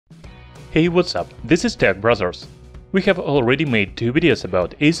Hey, what's up? This is Tech Brothers. We have already made 2 videos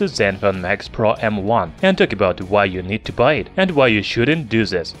about Asus ZenFone Max Pro M1 and talk about why you need to buy it and why you shouldn't do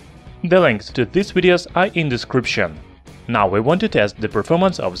this. The links to these videos are in description. Now we want to test the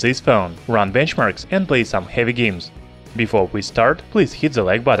performance of this phone, run benchmarks and play some heavy games. Before we start, please hit the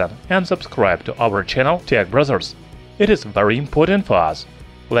like button and subscribe to our channel Tech Brothers. It is very important for us.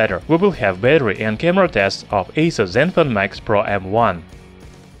 Later, we will have battery and camera tests of Asus ZenFone Max Pro M1.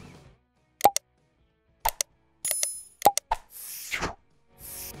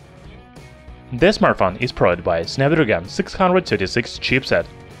 The smartphone is powered by Snapdragon 636 chipset.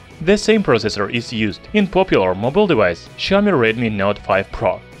 The same processor is used in popular mobile device Xiaomi Redmi Note 5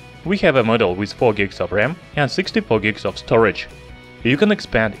 Pro. We have a model with 4GB of RAM and 64GB of storage. You can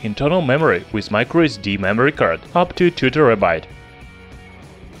expand internal memory with microSD memory card up to 2TB.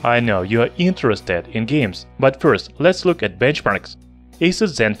 I know you are interested in games, but first let's look at benchmarks.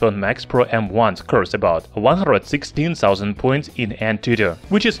 Asus ZenFone Max Pro M1 scores about 116,000 points in AnTuTu,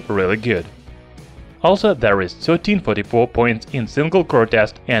 which is really good. Also, there is 1344 points in single-core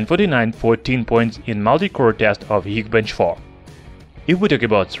test and 4914 points in multi-core test of GeekBech 4. If we talk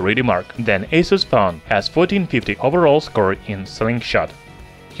about 3D mark, then Asus phone has 1450 overall score in Slingshot.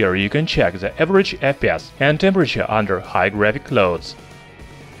 Here you can check the average FPS and temperature under high graphic loads.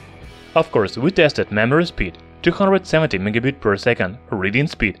 Of course, we tested memory speed, 270 megabit per second reading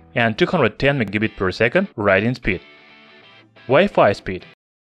speed and 210 megabit per second writing speed. Wi-Fi speed.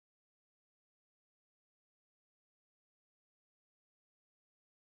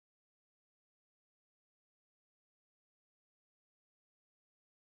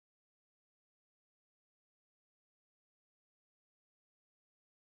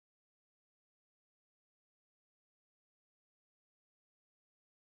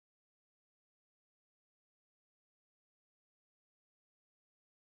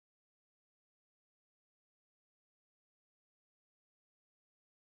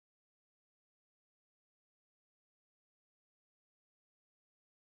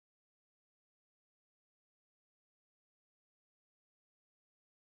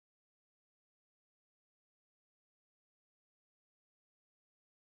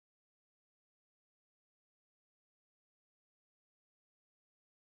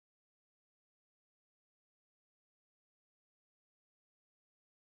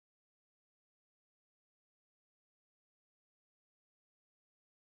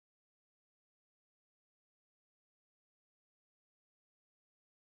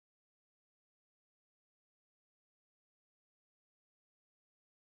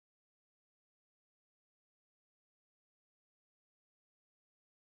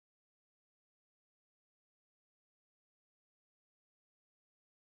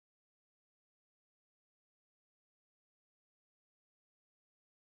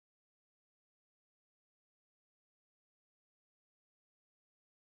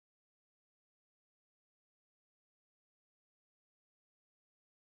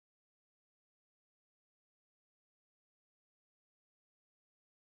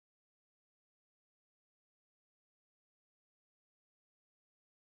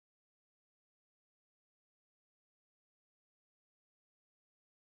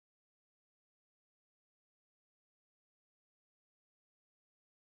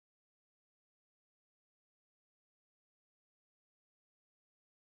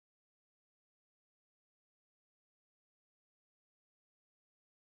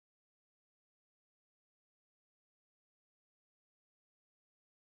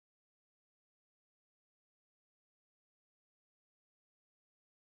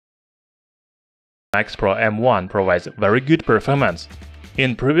 Max Pro M1 provides very good performance.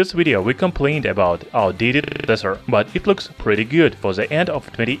 In previous video we complained about outdated processor, but it looks pretty good for the end of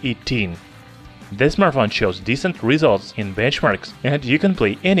 2018. The smartphone shows decent results in benchmarks and you can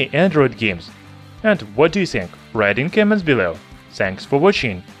play any Android games. And what do you think? Write in comments below. Thanks for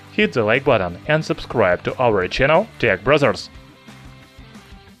watching, hit the like button and subscribe to our channel Tech Brothers.